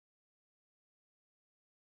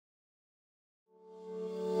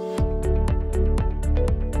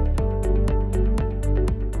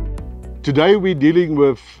Today we're dealing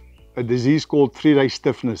with a disease called 3-day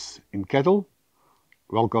stiffness in cattle.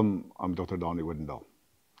 Welcome, I'm Dr. Danie Odendaal.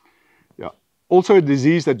 Also a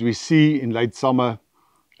disease that we see in late summer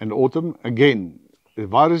and autumn. Again, the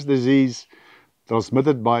virus disease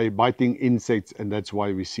transmitted by biting insects, and that's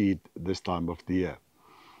why we see it this time of the year.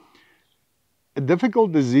 A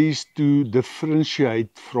difficult disease to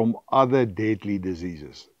differentiate from other deadly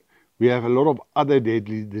diseases. We have a lot of other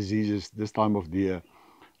deadly diseases this time of the year,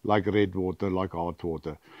 like red water, like heart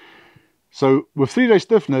water. So with 3-day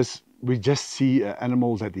stiffness, we just see an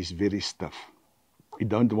animal that is very stiff. It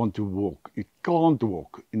don't want to walk. It can't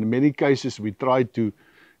walk. In many cases, we try to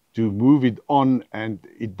move it on and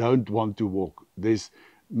it don't want to walk. There's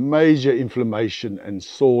major inflammation and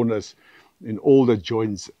soreness in all the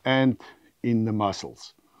joints and in the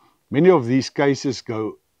muscles. Many of these cases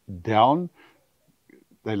go down.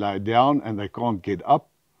 They lie down and they can't get up.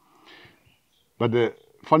 But the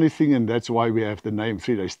funny thing, and that's why we have the name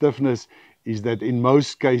 3-day stiffness, is that in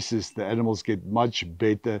most cases, the animals get much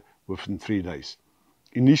better within 3 days.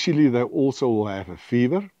 Initially, they also will have a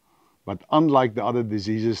fever, but unlike the other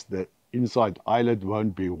diseases, the inside eyelid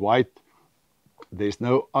won't be white. There's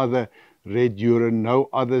no other red urine, no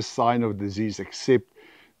other sign of disease except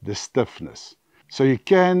the stiffness. So you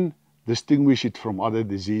can distinguish it from other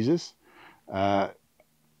diseases.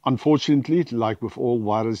 Unfortunately, like with all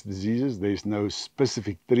virus diseases, there's no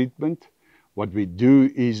specific treatment. What we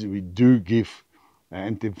do is we do give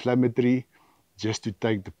anti-inflammatory just to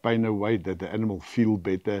take the pain away, that the animal feel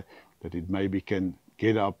better, that it maybe can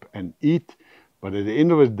get up and eat. But at the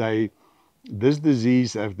end of the day, this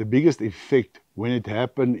disease has the biggest effect when it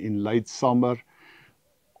happens in late summer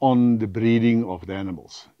on the breeding of the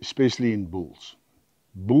animals, especially in bulls.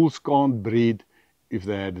 Bulls can't breed if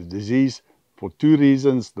they had a disease for 2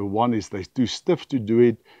 reasons. The one is they're too stiff to do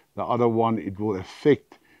it. The other one, it will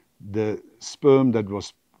affect the sperm that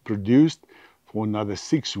was produced for another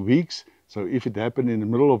 6 weeks. So if it happened in the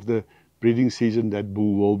middle of the breeding season, that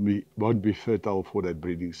bull won't be fertile for that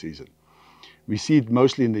breeding season. We see it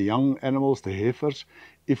mostly in the young animals, the heifers.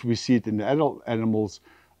 If we see it in the adult animals,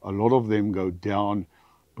 a lot of them go down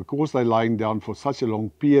because they're lying down for such a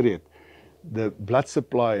long period. The blood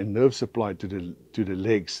supply and nerve supply to the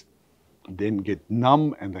legs then get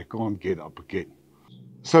numb and they can't get up again.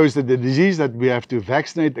 So is it the disease that we have to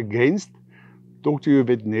vaccinate against? Talk to your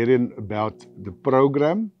veterinarian about the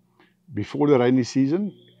program before the rainy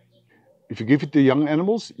season. If you give it to young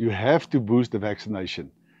animals, you have to boost the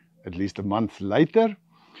vaccination at least a month later.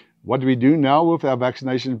 What we do now with our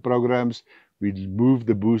vaccination programs, we move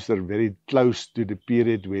the booster very close to the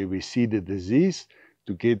period where we see the disease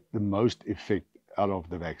to get the most effect out of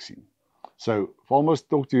the vaccine. So farmers,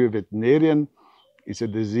 talk to your veterinarian. It's a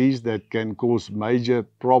disease that can cause major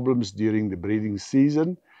problems during the breeding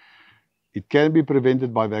season. It can be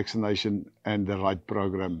prevented by vaccination and the right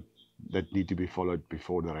program that need to be followed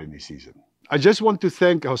before the rainy season. I just want to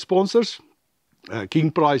thank our sponsors, King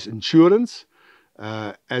Price Insurance,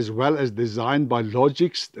 as well as Design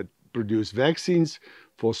Biologics that produce vaccines,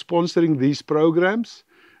 for sponsoring these programs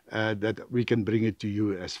that we can bring it to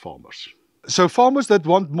you as farmers. So farmers that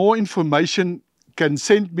want more information can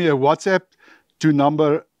send me a WhatsApp to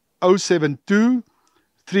number 072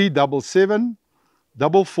 377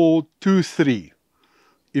 4423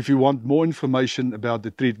 if you want more information about the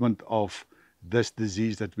treatment of this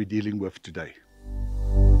disease that we're dealing with today.